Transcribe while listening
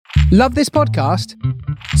Love this podcast?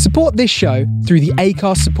 Support this show through the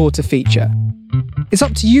Acast supporter feature. It's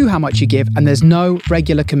up to you how much you give, and there's no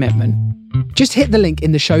regular commitment. Just hit the link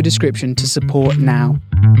in the show description to support now.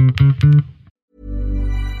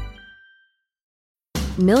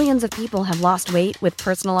 Millions of people have lost weight with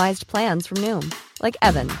personalized plans from Noom. Like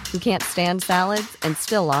Evan, who can't stand salads and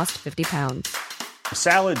still lost 50 pounds.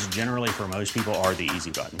 Salads generally for most people are the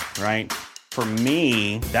easy button, right? For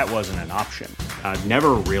me, that wasn't an option. I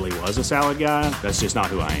never really was a salad guy. That's just not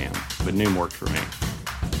who I am. But Noom worked for me.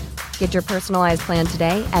 Get your personalized plan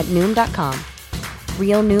today at Noom.com.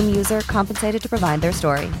 Real Noom user compensated to provide their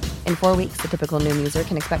story. In 4 weeks, the typical Noom user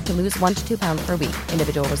can expect to lose 1 to 2 pounds per week.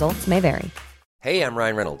 Individual results may vary. Hey, I'm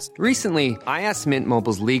Ryan Reynolds. Recently, I asked Mint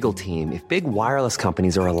Mobile's legal team if big wireless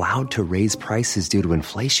companies are allowed to raise prices due to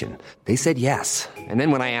inflation. They said yes. And then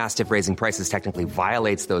when I asked if raising prices technically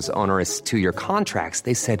violates those onerous two-year contracts,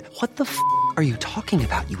 they said, "What the f*** are you talking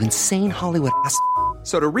about, you insane Hollywood ass?"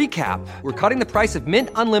 So to recap, we're cutting the price of Mint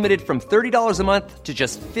Unlimited from $30 a month to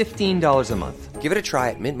just $15 a month. Give it a try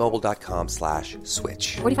at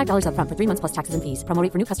mintmobile.com/switch. $45 up front for 3 months plus taxes and fees. Promo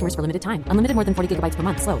rate for new customers for limited time. Unlimited more than 40 gigabytes per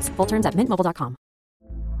month. Slows full terms at mintmobile.com.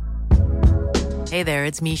 Hey there,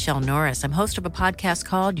 it's Michelle Norris. I'm host of a podcast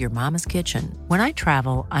called Your Mama's Kitchen. When I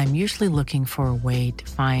travel, I'm usually looking for a way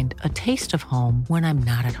to find a taste of home when I'm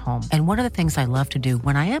not at home. And one of the things I love to do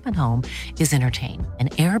when I am at home is entertain.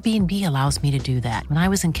 And Airbnb allows me to do that. When I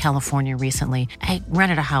was in California recently, I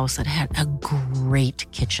rented a house that had a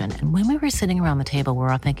great kitchen. And when we were sitting around the table,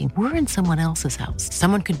 we're all thinking, we're in someone else's house.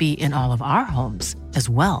 Someone could be in all of our homes as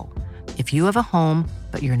well. If you have a home,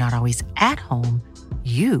 but you're not always at home,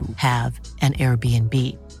 you have an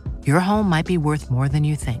Airbnb. Your home might be worth more than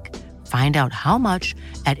you think. Find out how much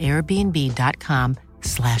at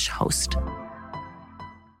airbnb.com/host.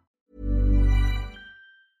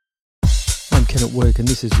 I'm Ken at Work, and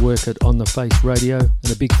this is Work It on the Face Radio.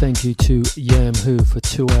 And a big thank you to Yam Who for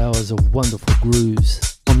 2 hours of wonderful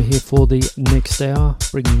grooves. I'm here for the next hour,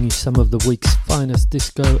 bringing you some of the week's finest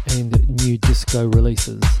disco and new disco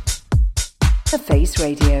releases. The Face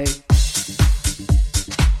Radio.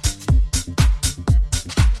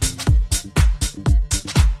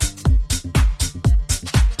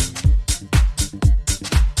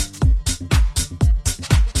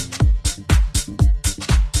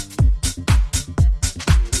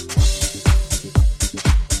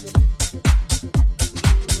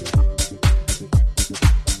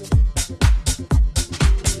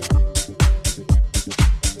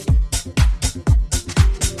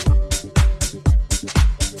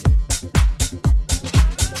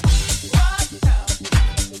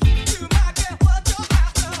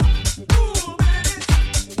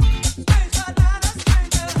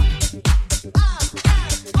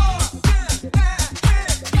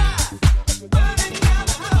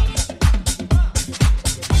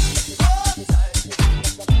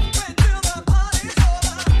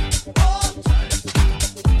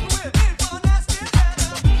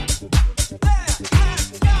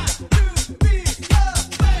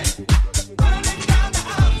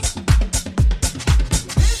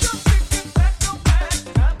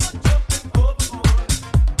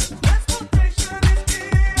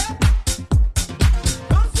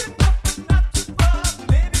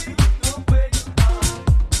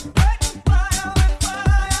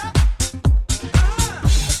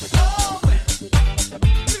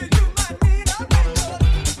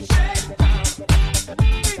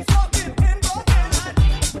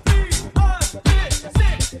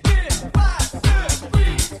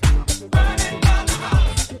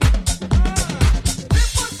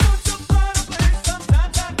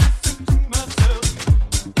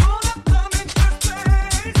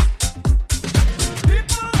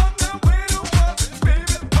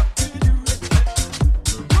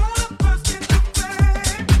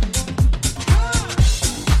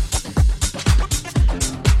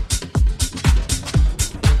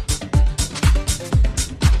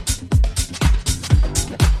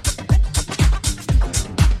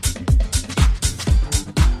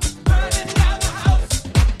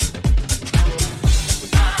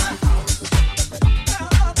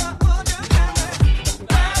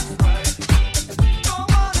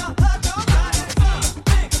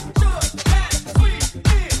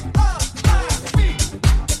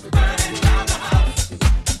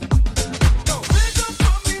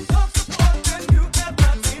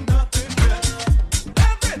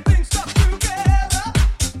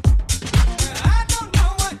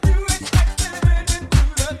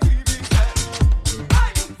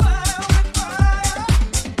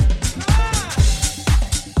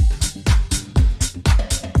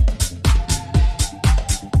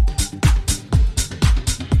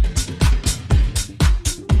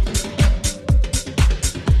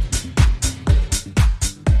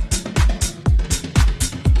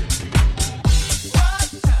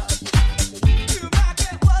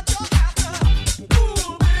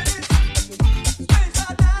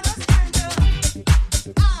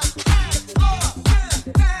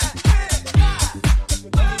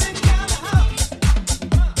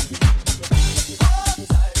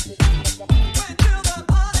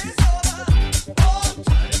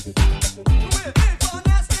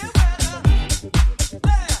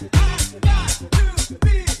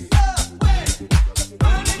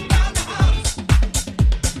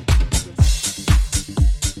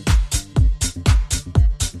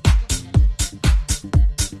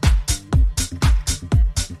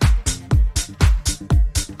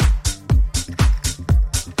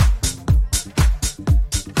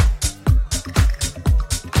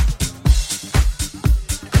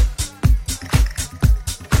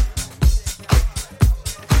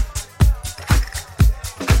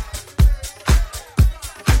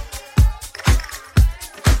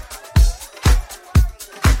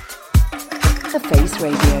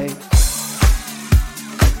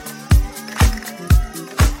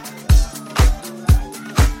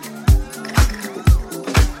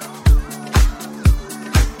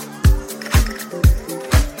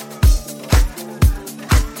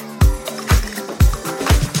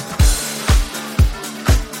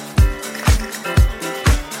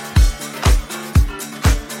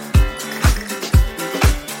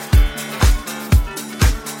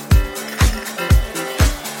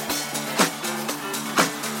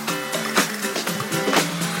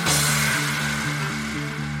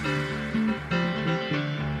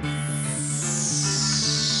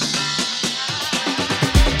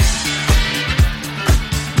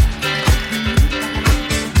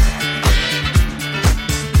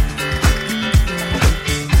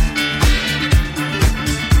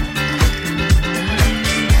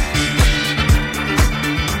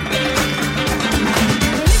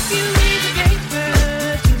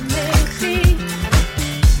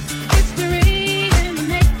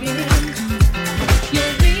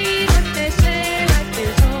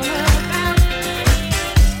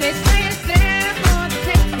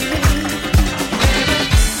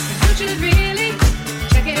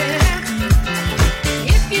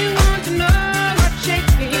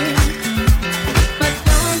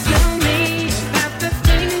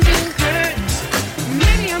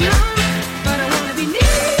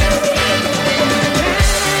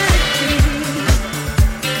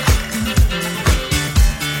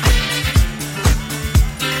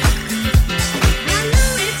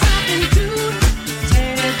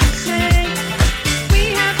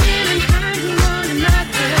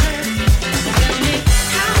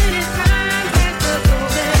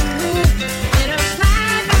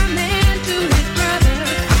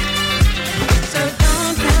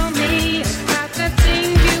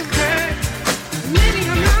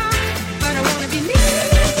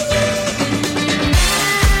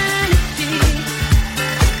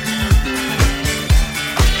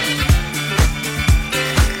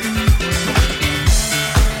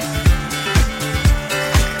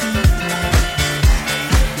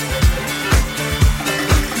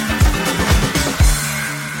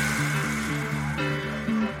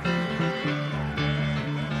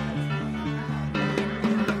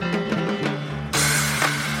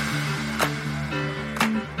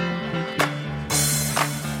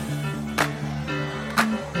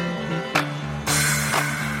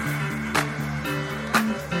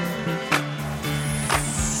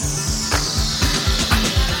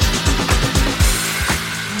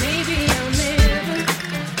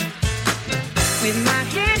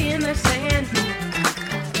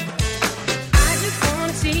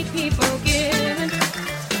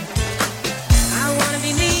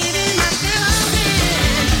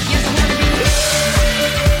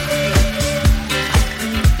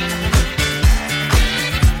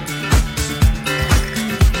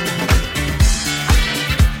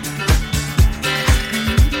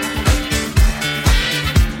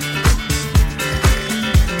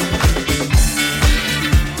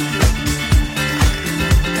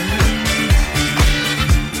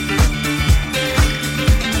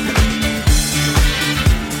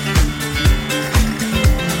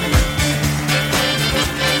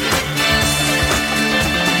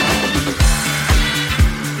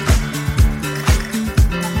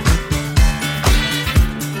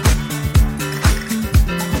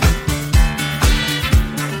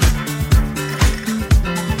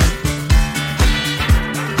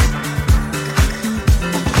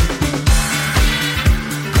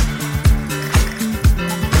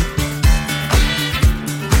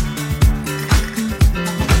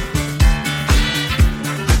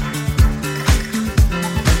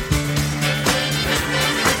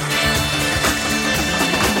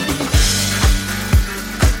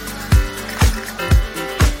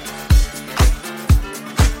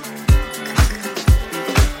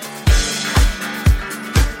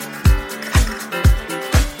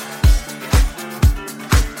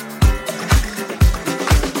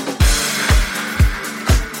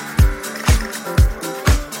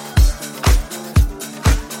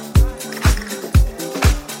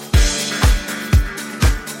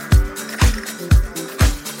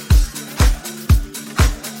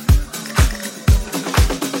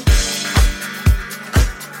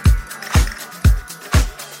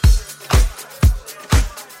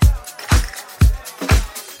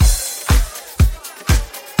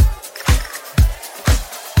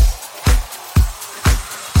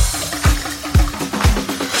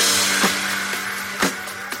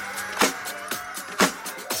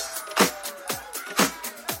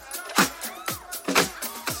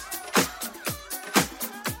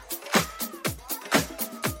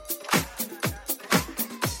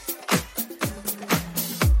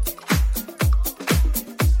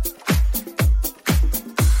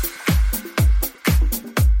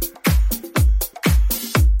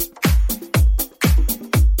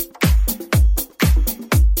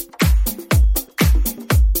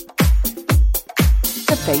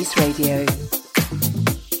 Face Radio.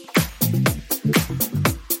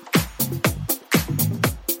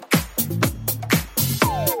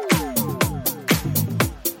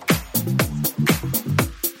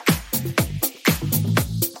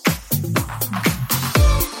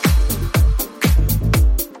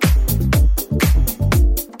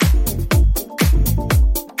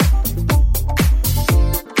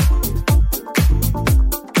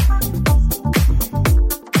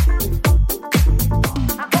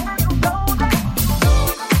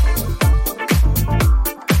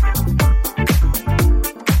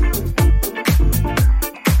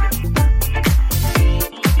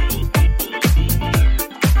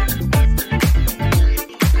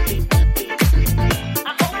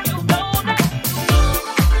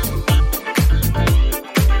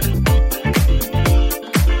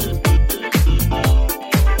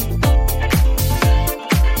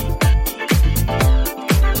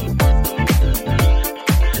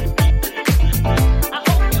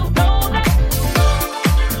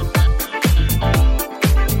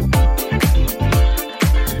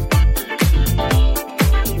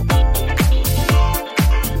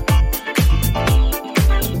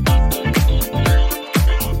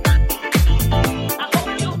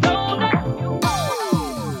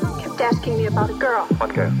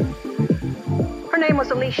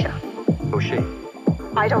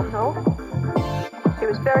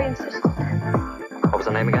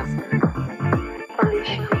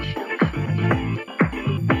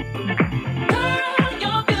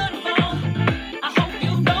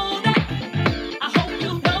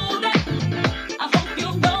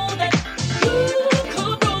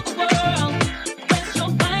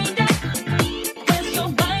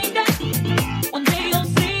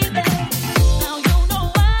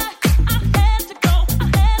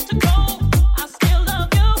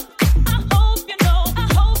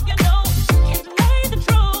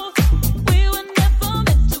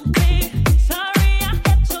 To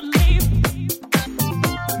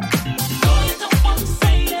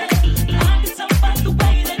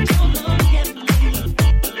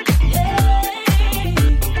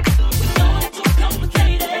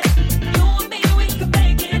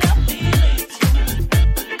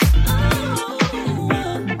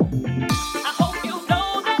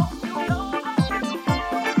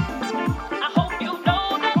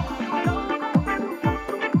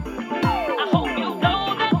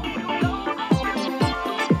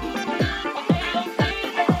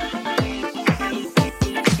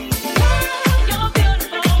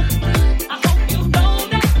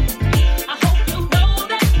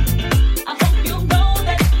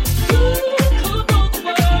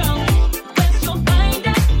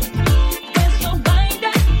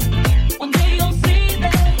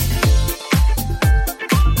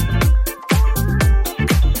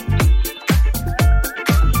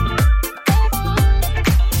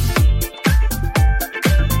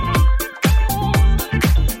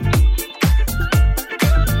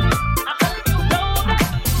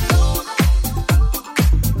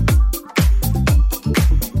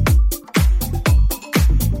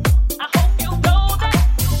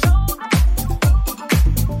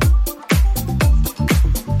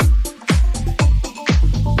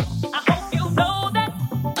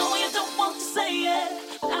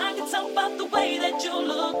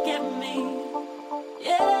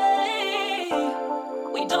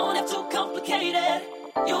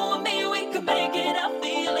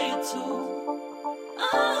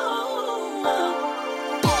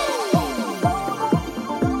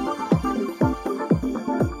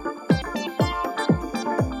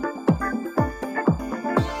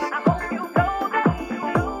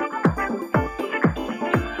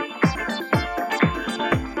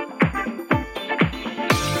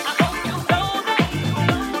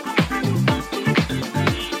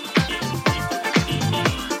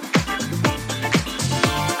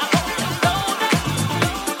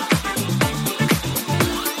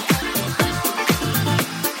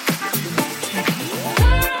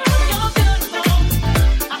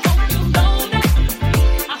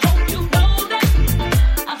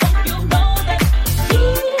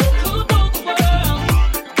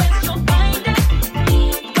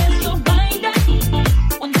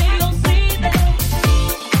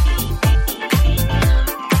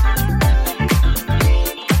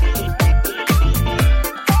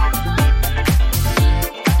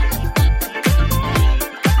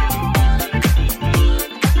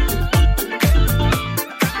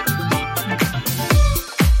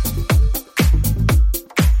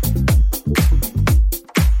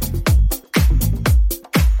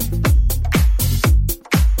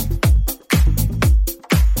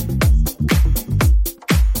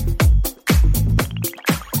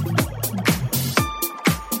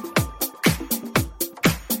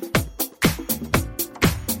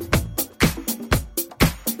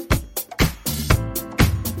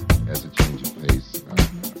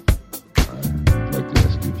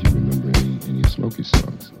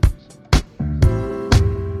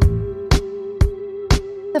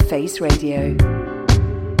Face Radio.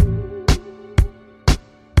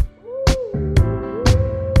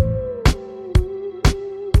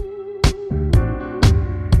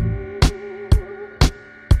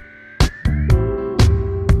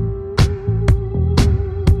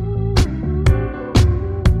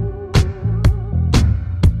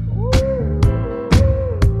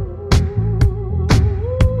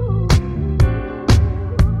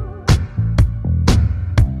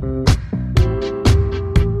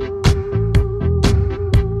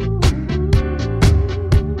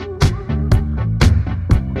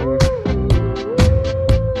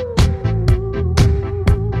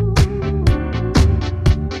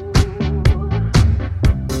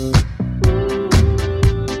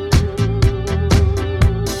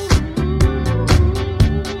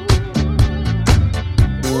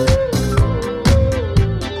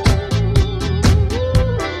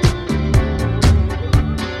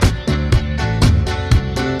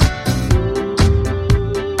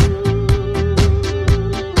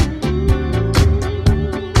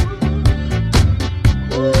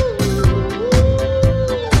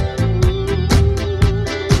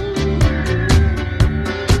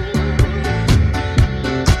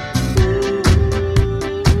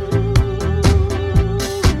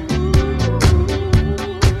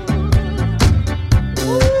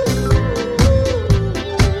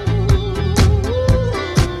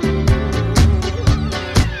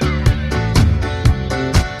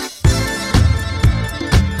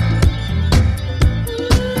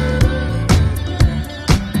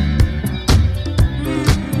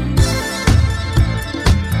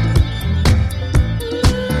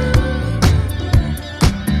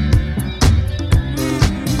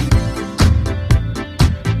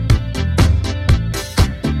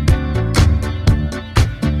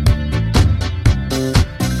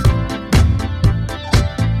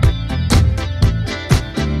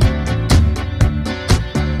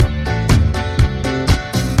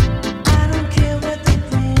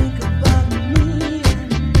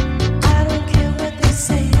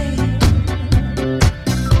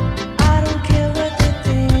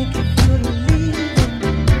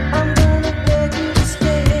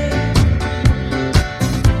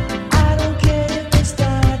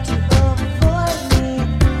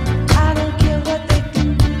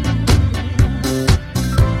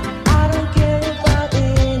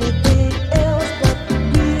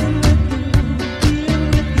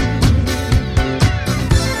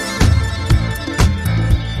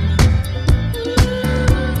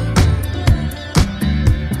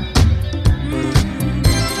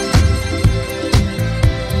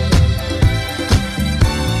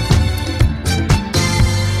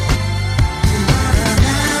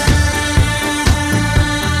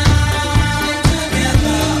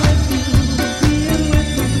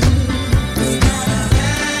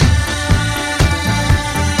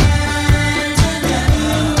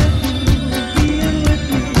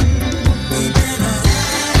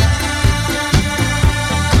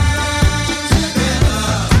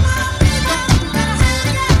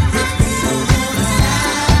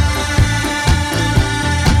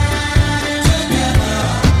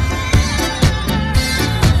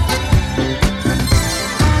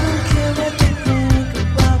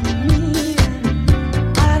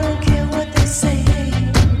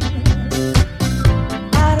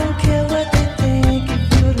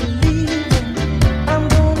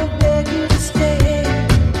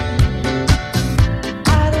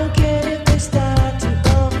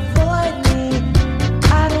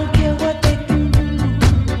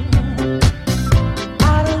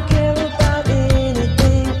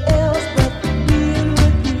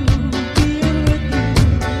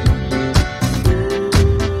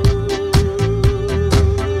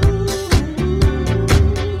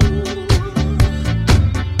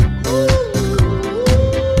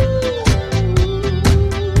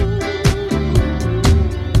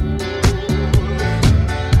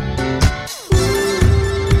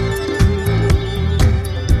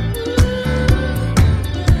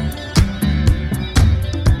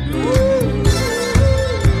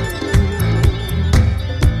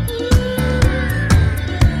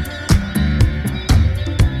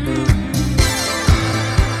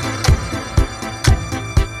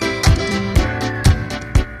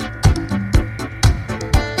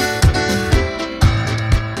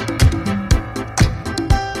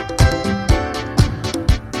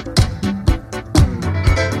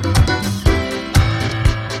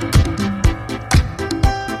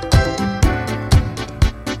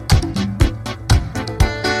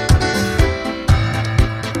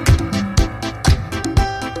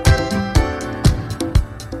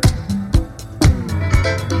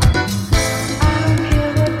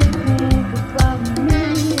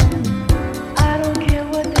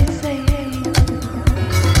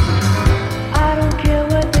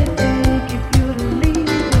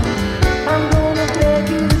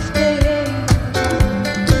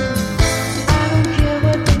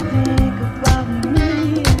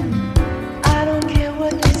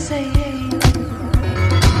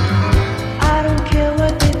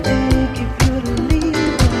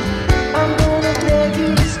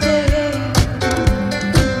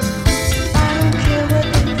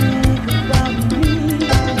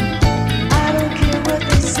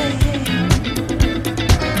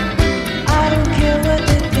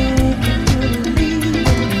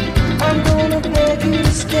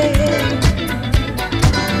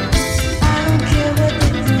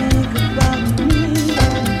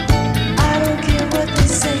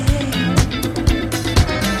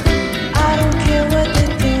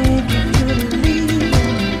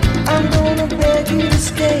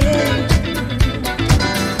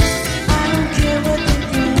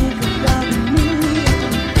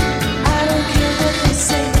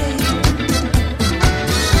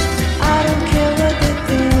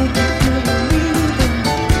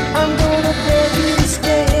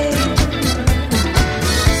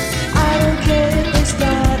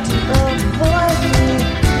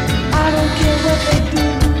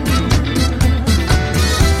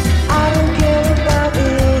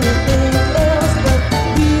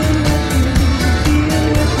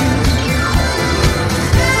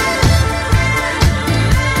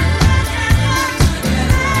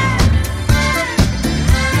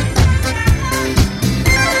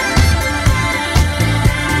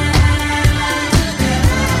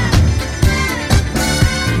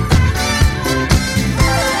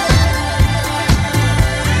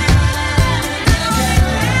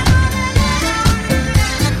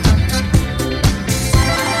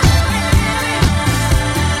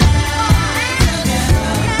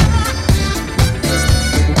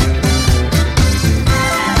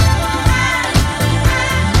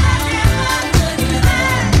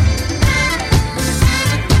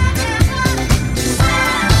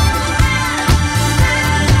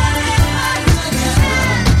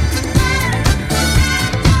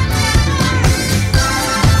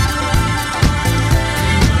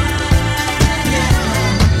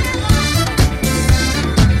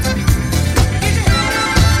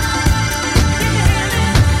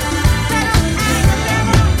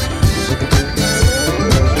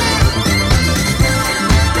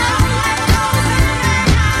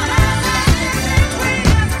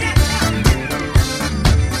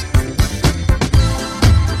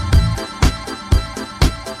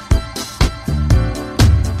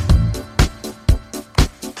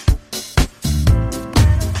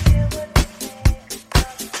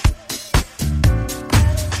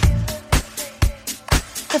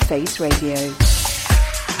 Face Radio.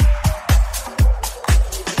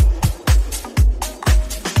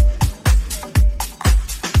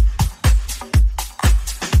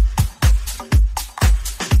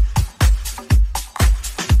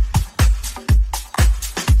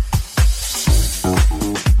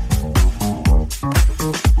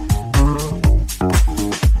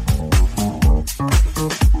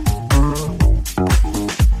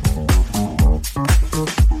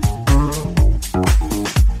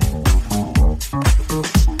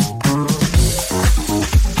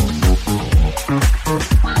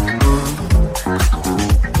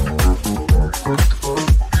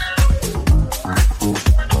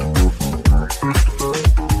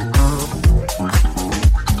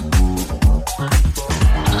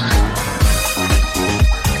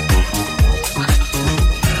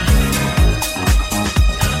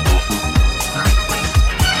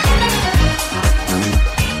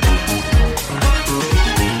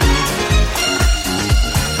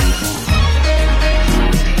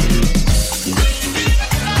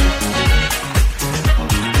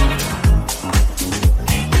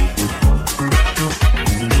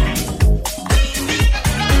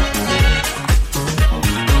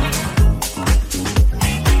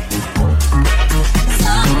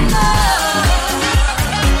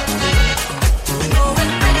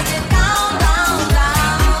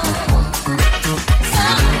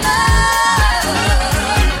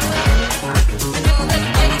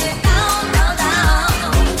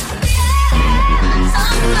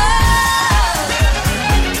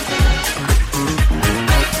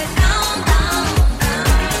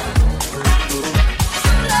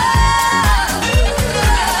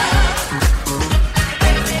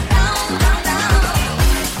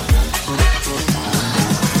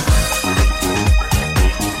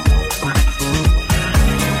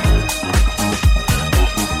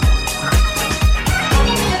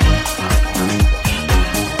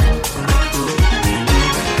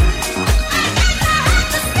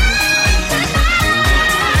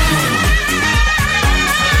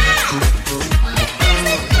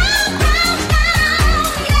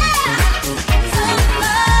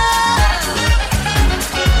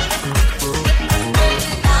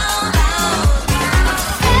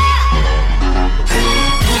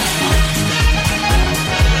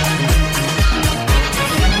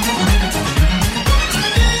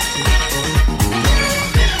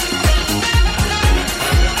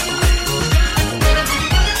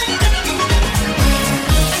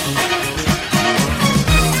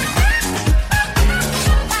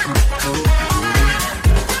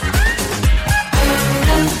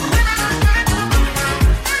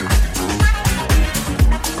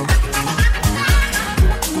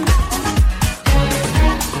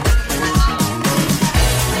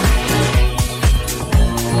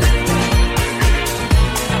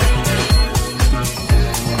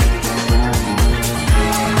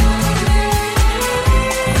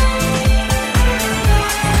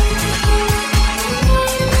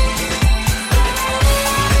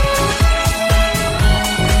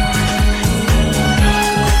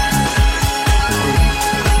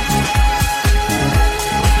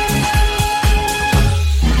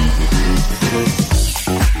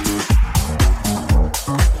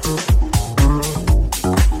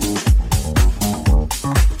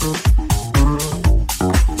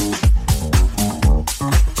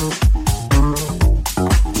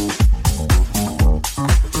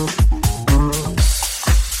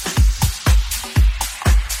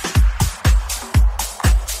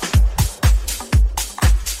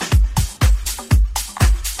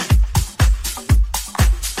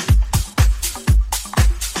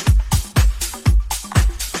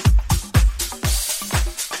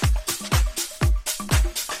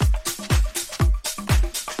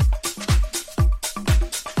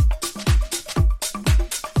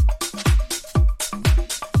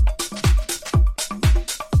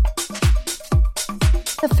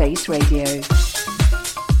 The Face Radio.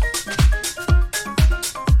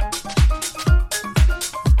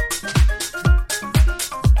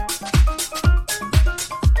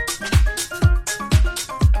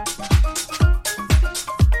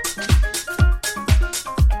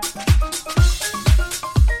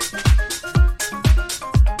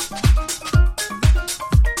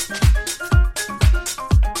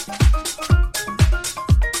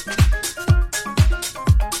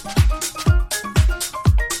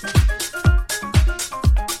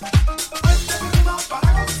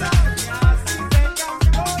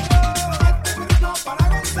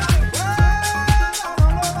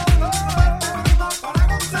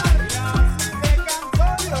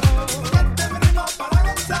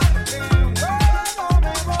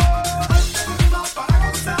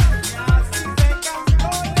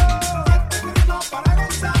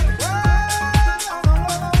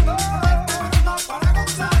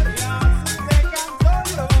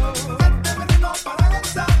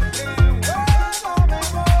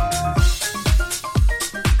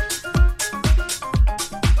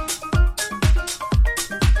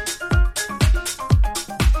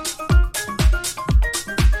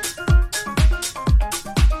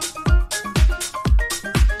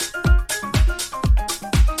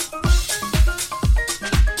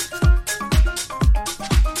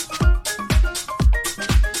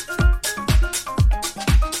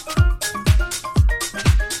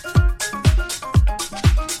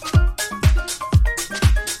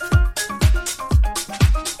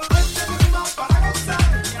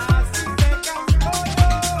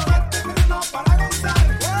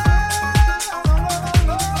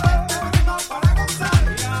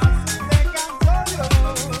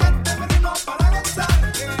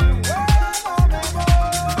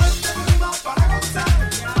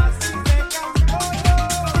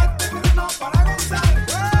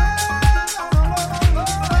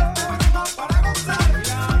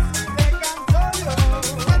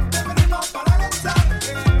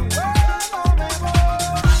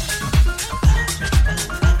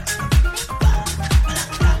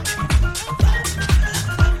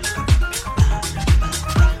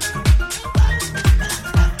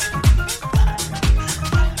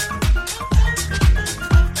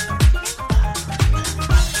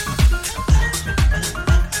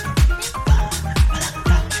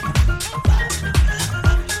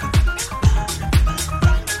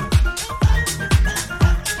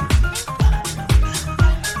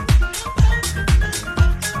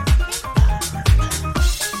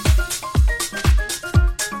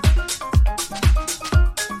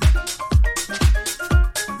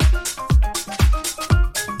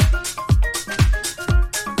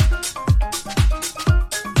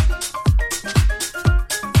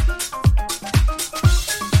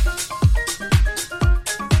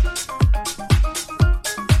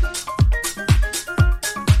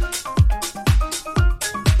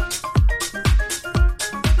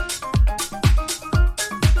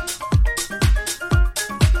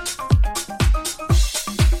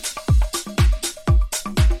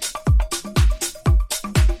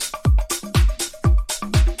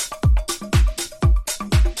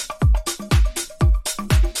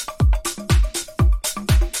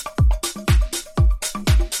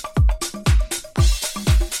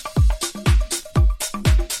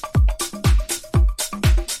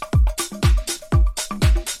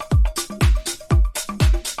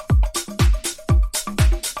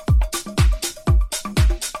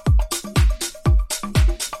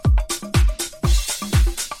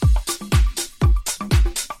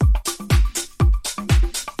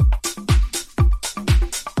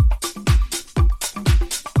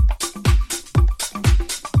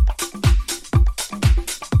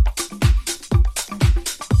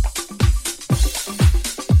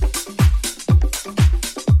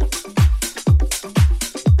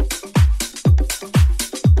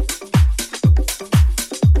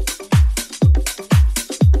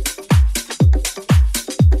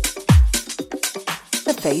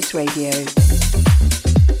 Face Radio.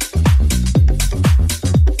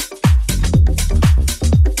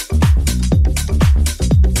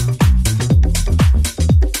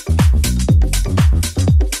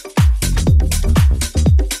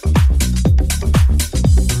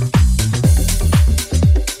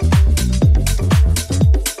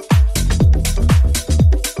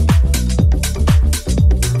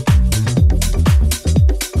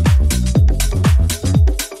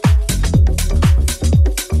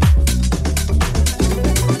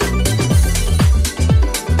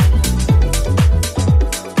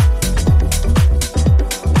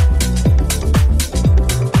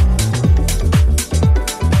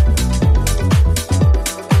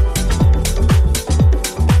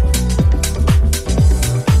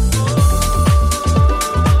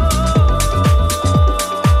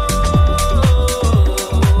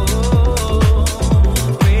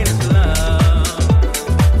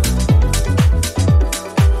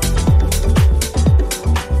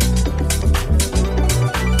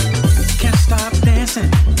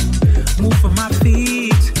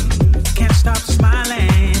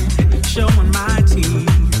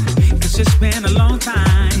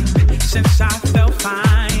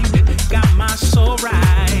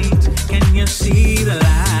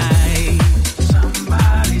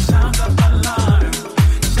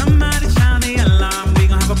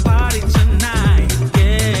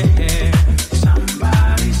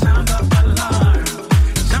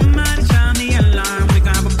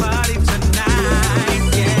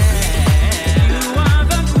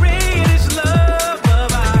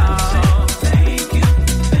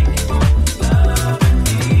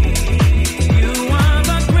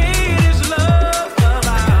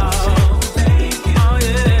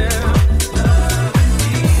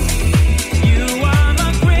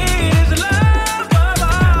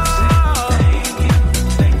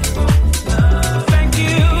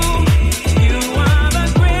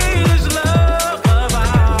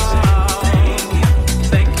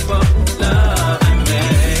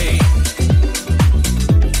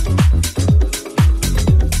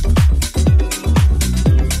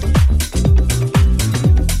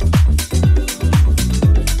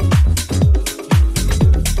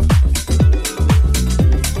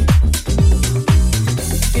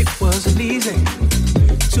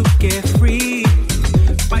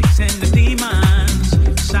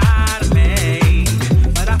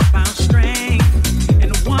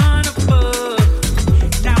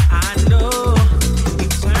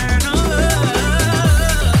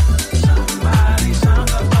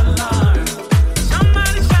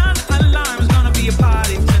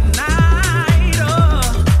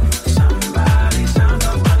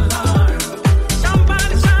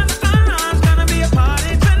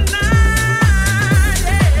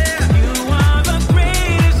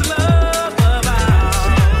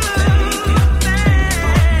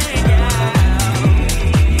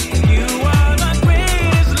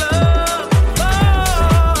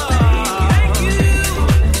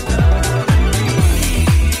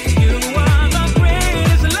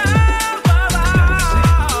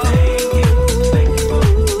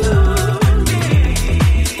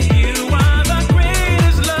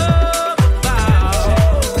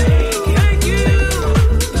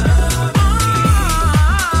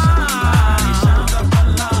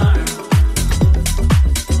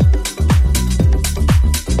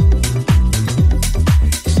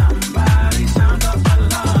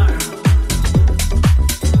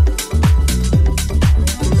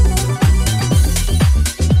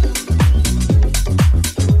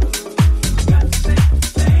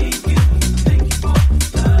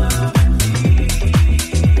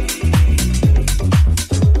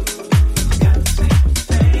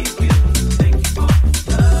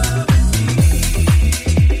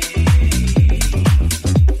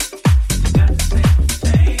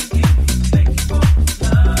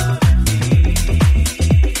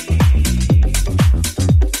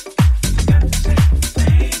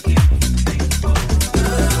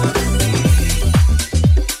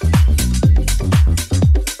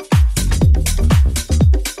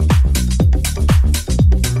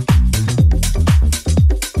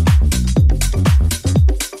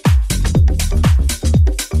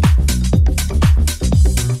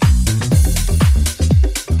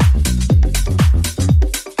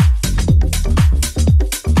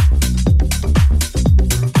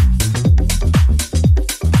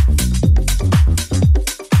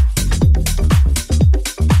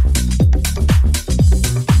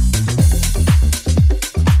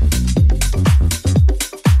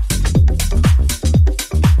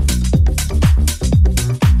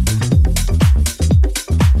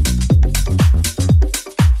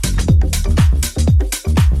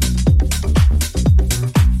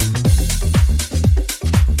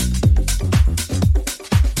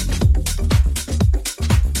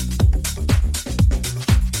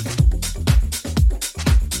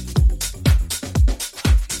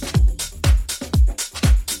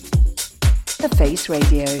 The Face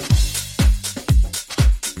Radio.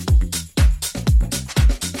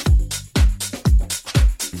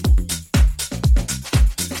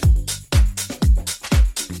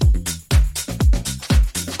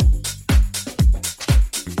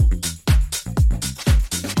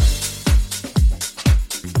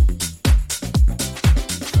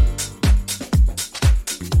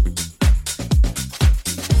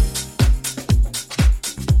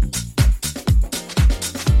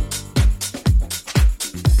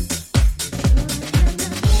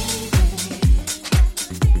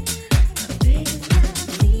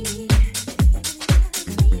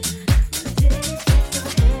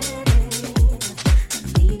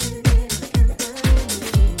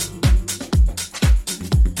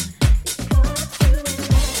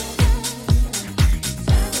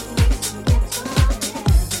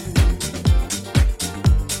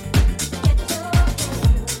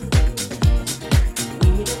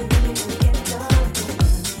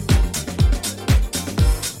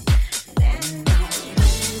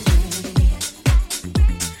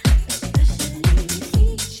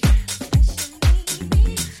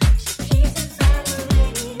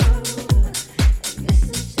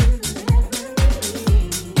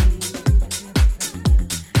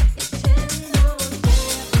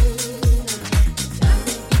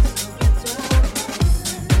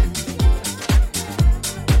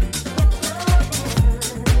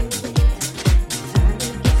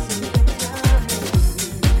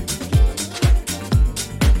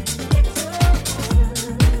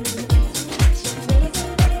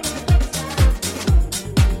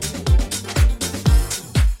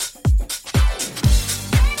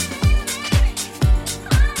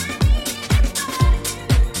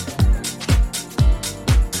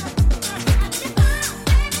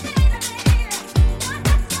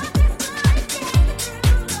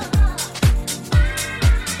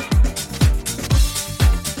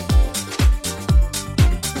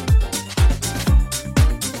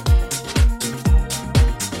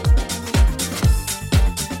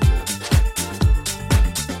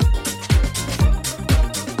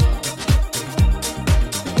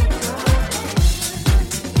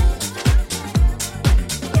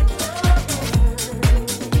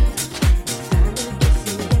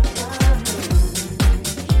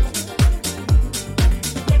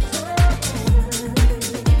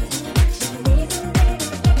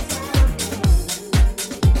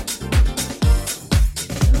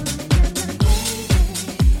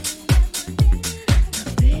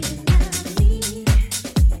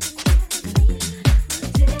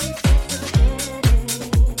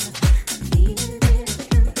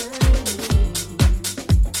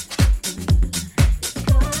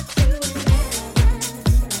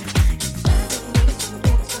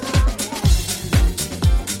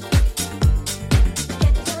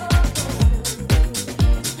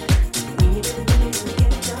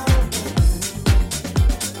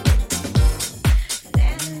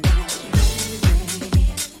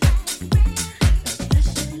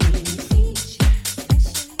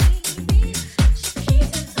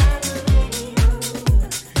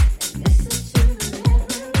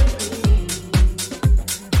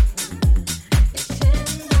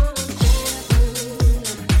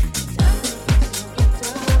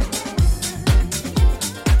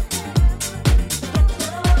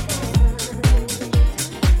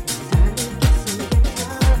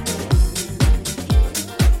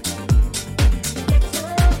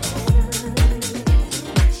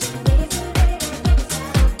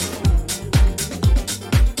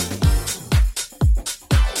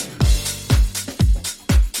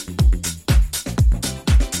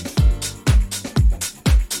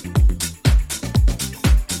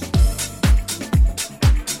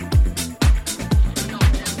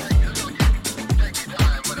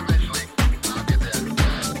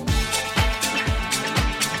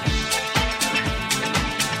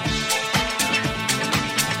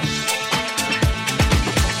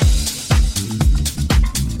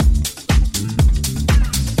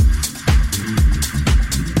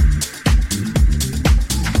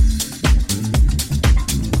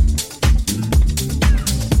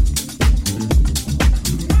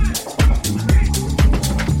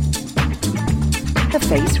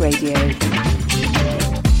 Face Radio.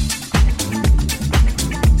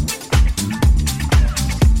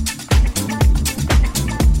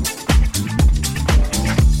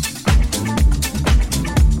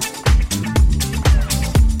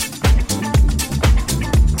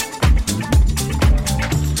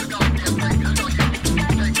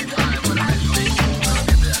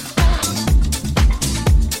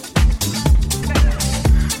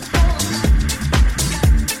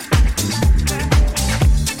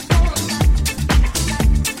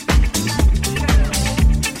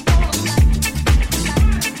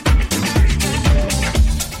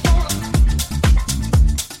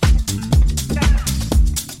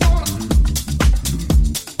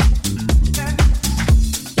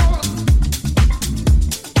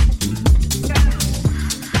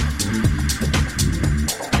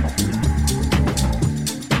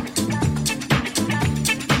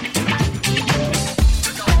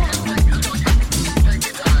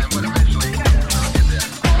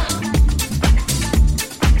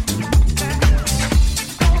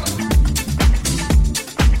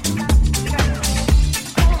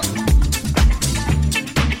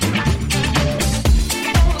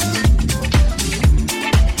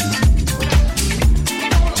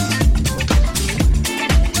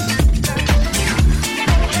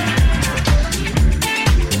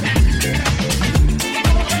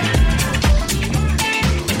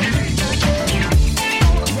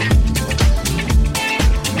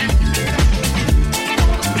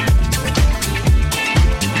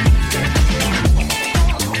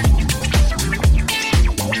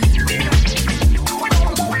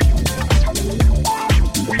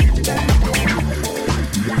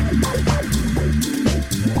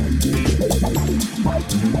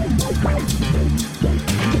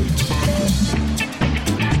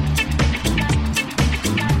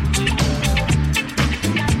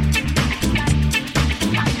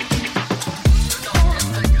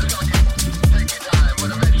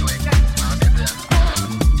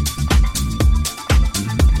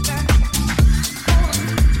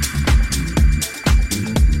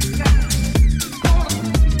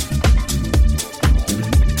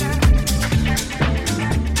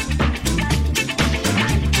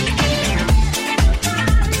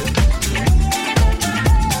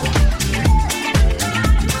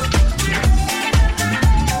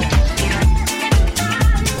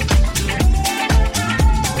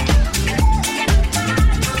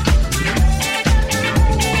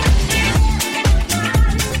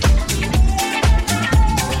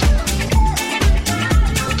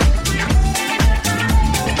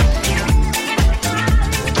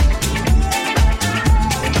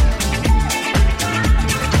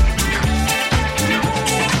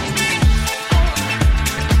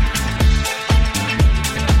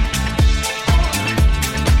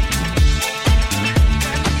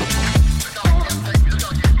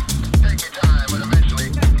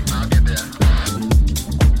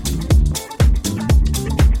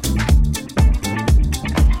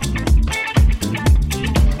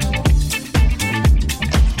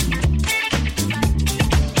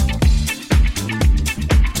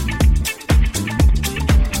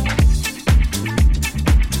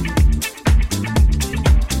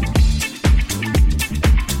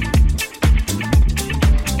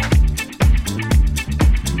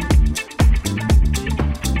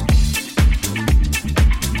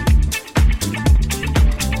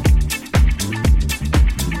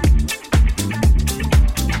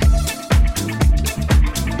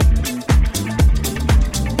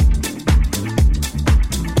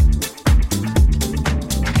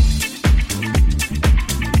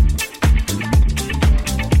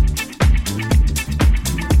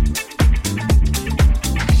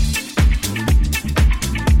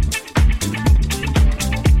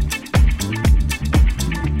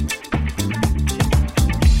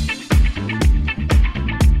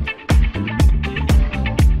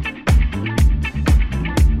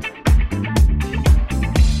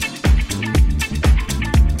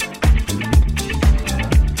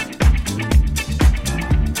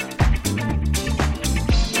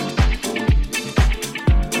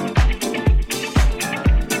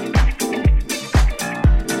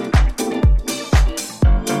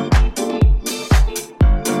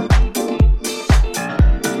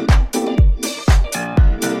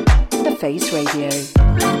 Face Radio.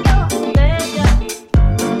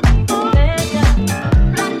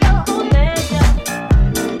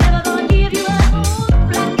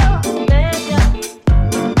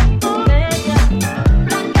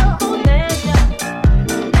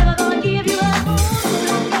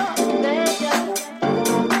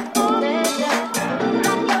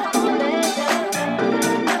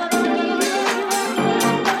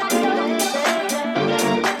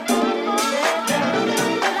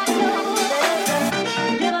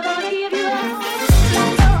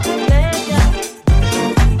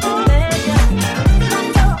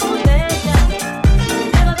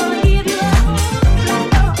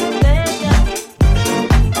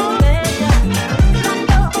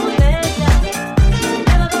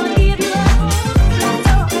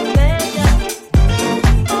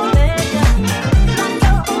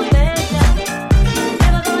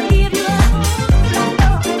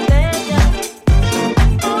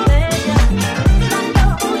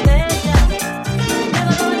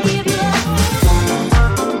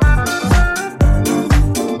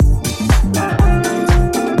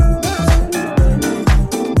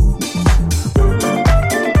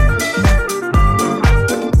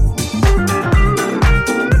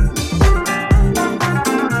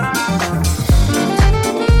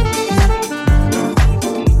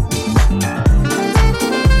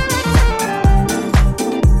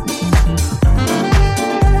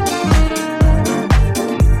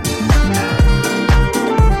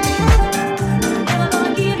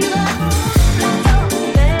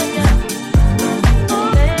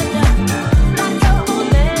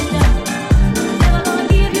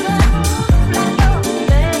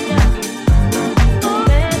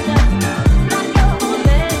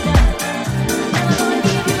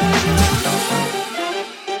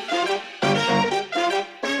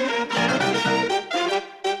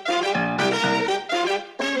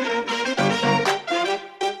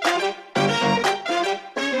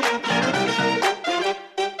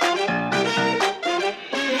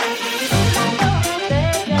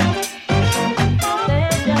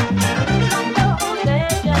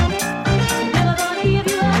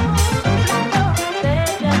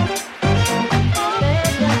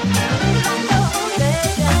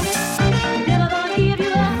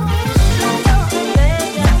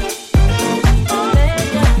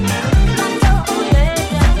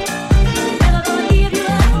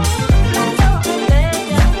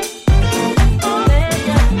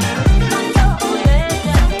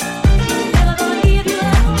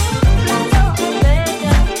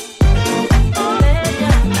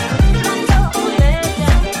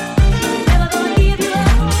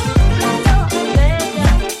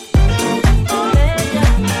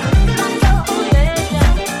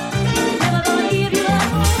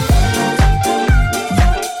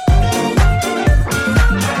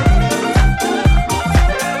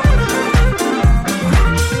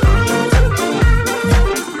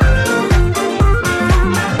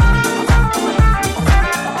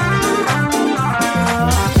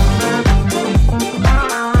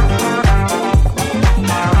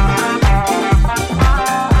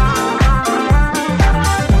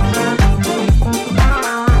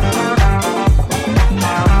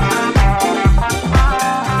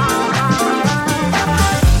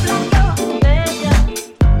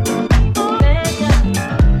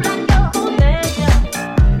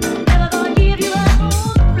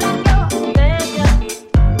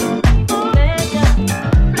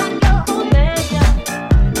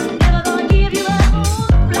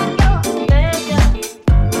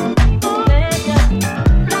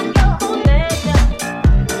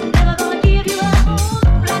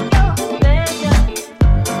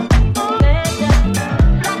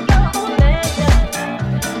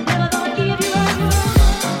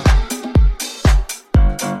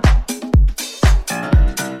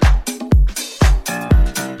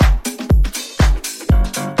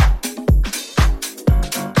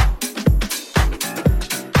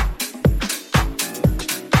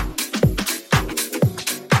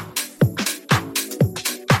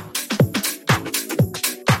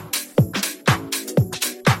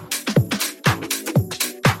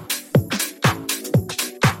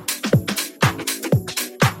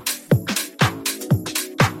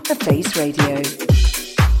 Face Radio.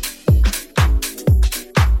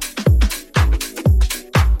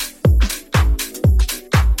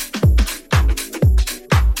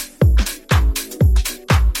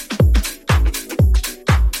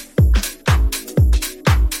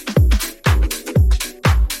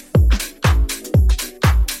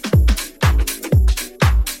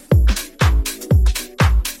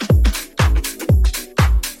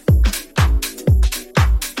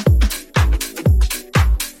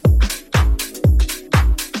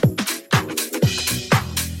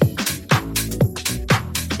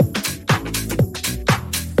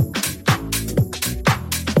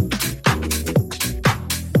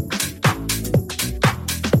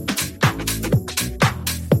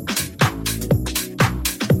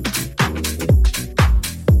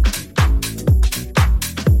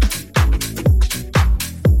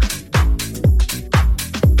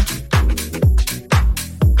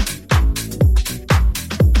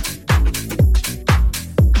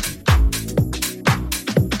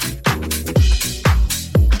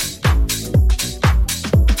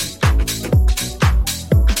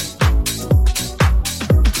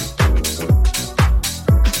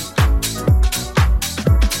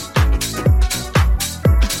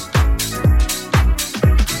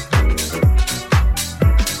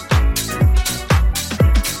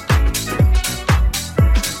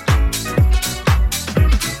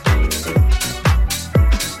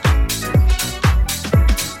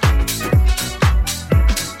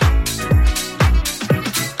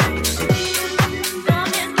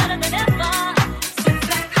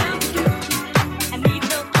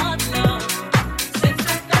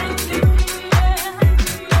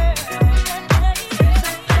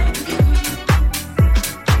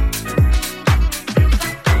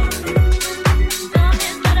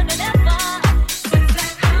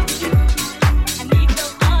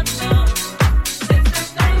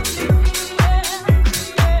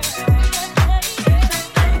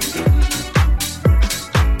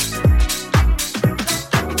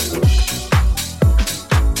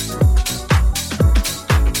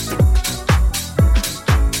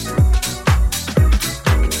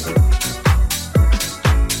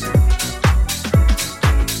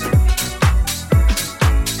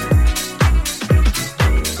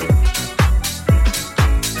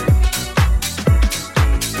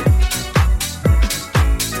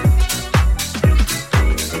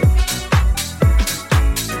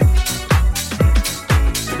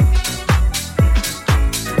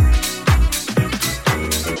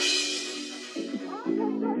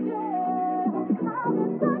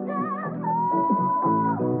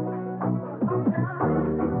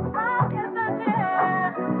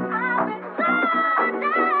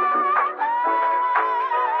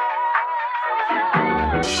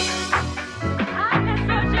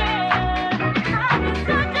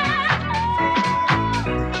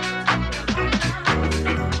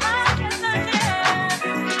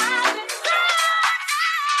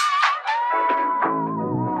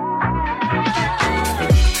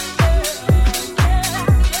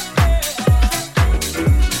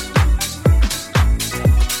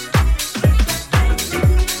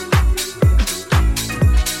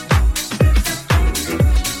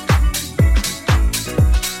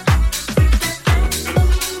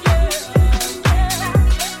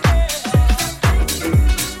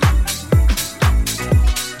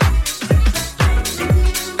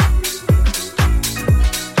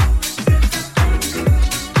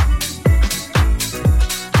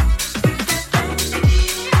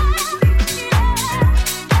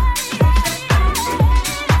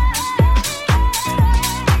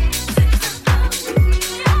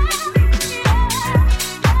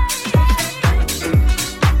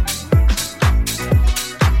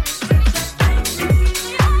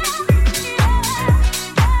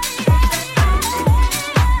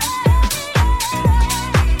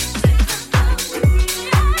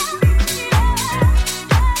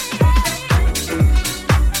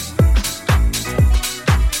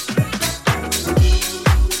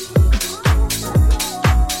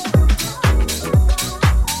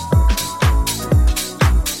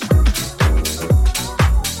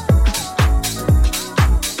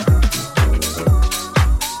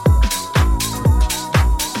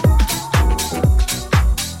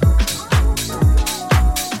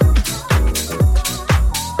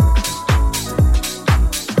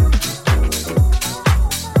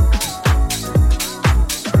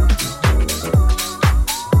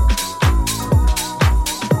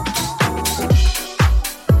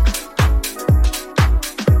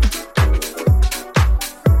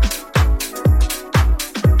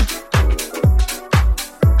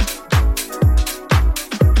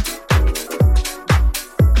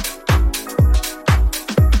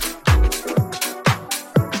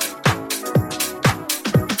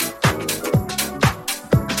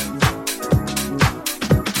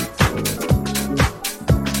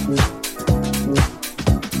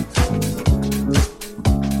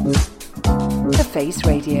 Face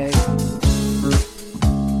Radio.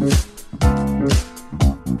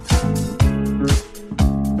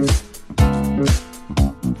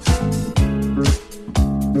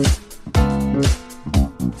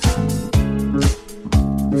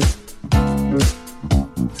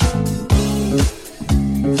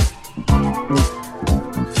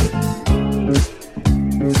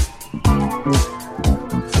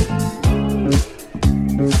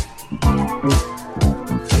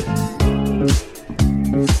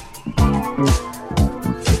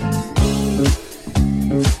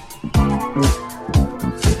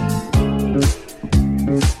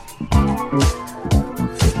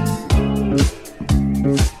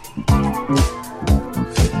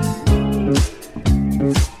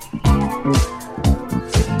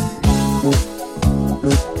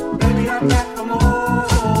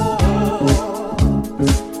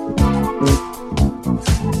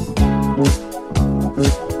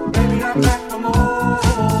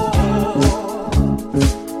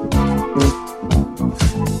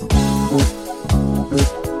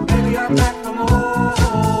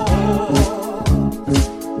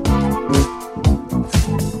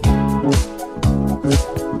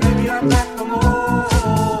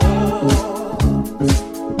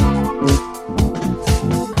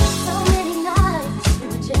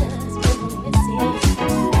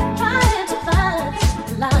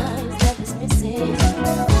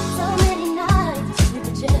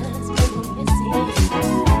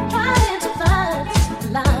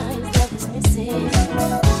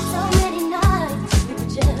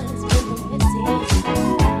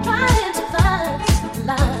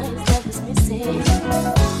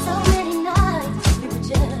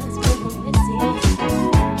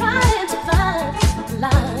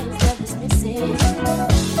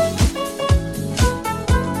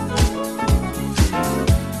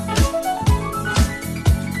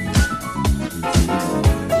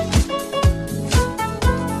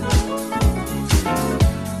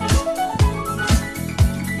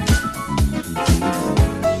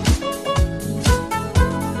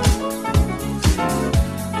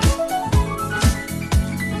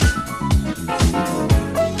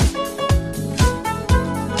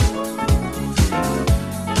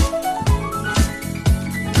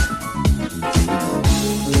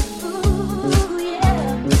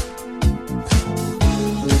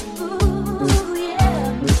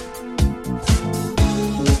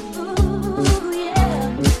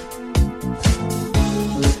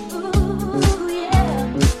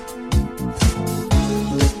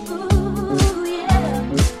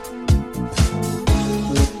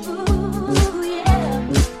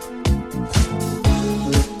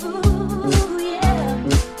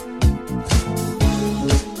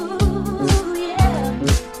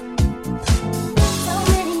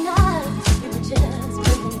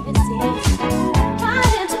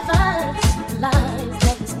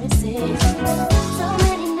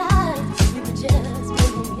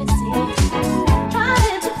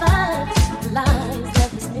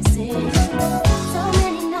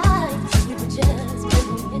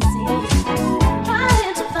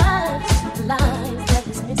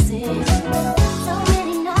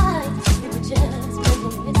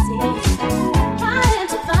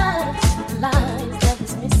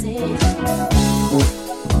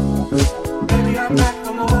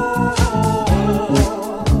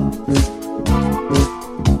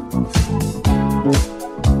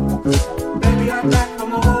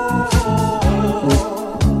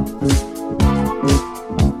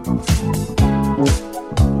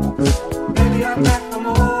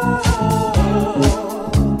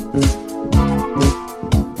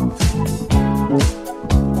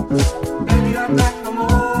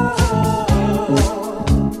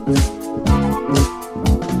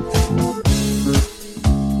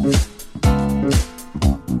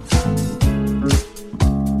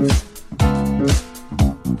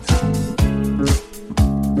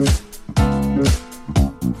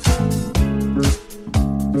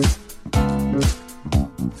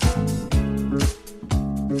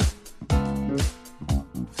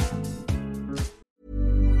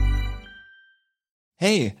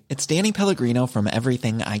 Hey, it's Danny Pellegrino from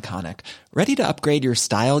Everything Iconic. Ready to upgrade your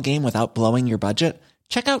style game without blowing your budget?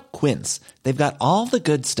 Check out Quince. They've got all the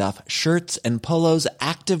good stuff, shirts and polos,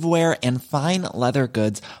 activewear, and fine leather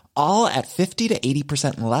goods, all at 50 to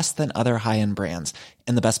 80% less than other high-end brands.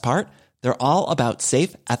 And the best part? They're all about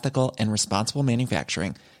safe, ethical, and responsible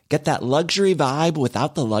manufacturing. Get that luxury vibe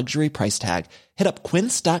without the luxury price tag. Hit up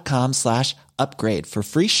quince.com/upgrade for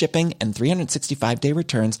free shipping and 365-day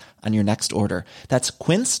returns on your next order. That's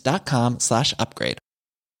quince.com/upgrade.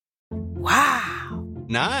 Wow.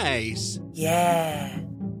 Nice. Yeah.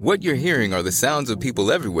 What you're hearing are the sounds of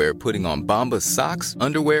people everywhere putting on Bombas socks,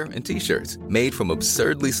 underwear, and T-shirts made from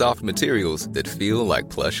absurdly soft materials that feel like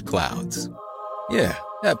plush clouds. Yeah,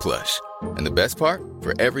 that plush. And the best part?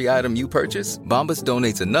 For every item you purchase, Bombas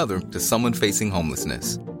donates another to someone facing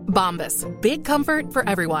homelessness. Bombas. Big comfort for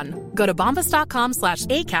everyone. Go to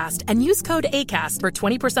bombas.com/ACAST and use code ACAST for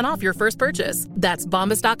 20% off your first purchase. That's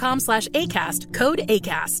bombas.com/ACAST. Code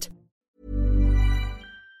ACAST.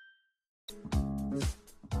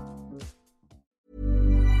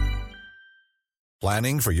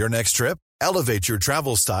 Planning for your next trip? Elevate your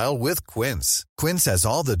travel style with Quince. Quince has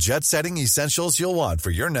all the jet-setting essentials you'll want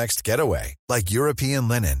for your next getaway, like European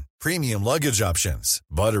linen, premium luggage options,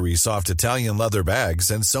 buttery soft Italian leather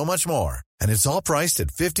bags, and so much more. And it's all priced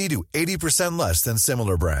at 50 to 80% less than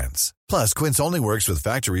similar brands. Plus, Quince only works with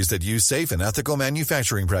factories that use safe and ethical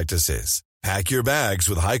manufacturing practices. Pack your bags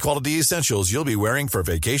with high-quality essentials you'll be wearing for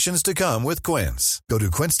vacations to come with Quince. Go to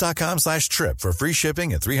quince.com/trip for free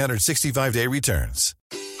shipping and 365-day returns.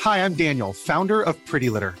 Hi, I'm Daniel, founder of Pretty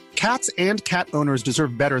Litter. Cats and cat owners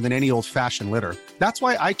deserve better than any old-fashioned litter. That's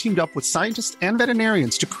why I teamed up with scientists and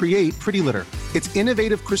veterinarians to create Pretty Litter. Its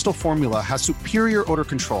innovative crystal formula has superior odor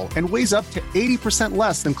control and weighs up to 80%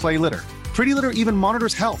 less than clay litter. Pretty Litter even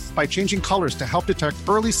monitors health by changing colors to help detect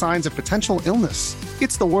early signs of potential illness.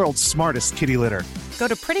 It's the world's smartest kitty litter. Go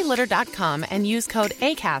to prettylitter.com and use code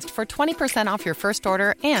ACAST for 20% off your first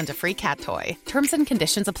order and a free cat toy. Terms and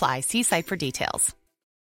conditions apply. See site for details.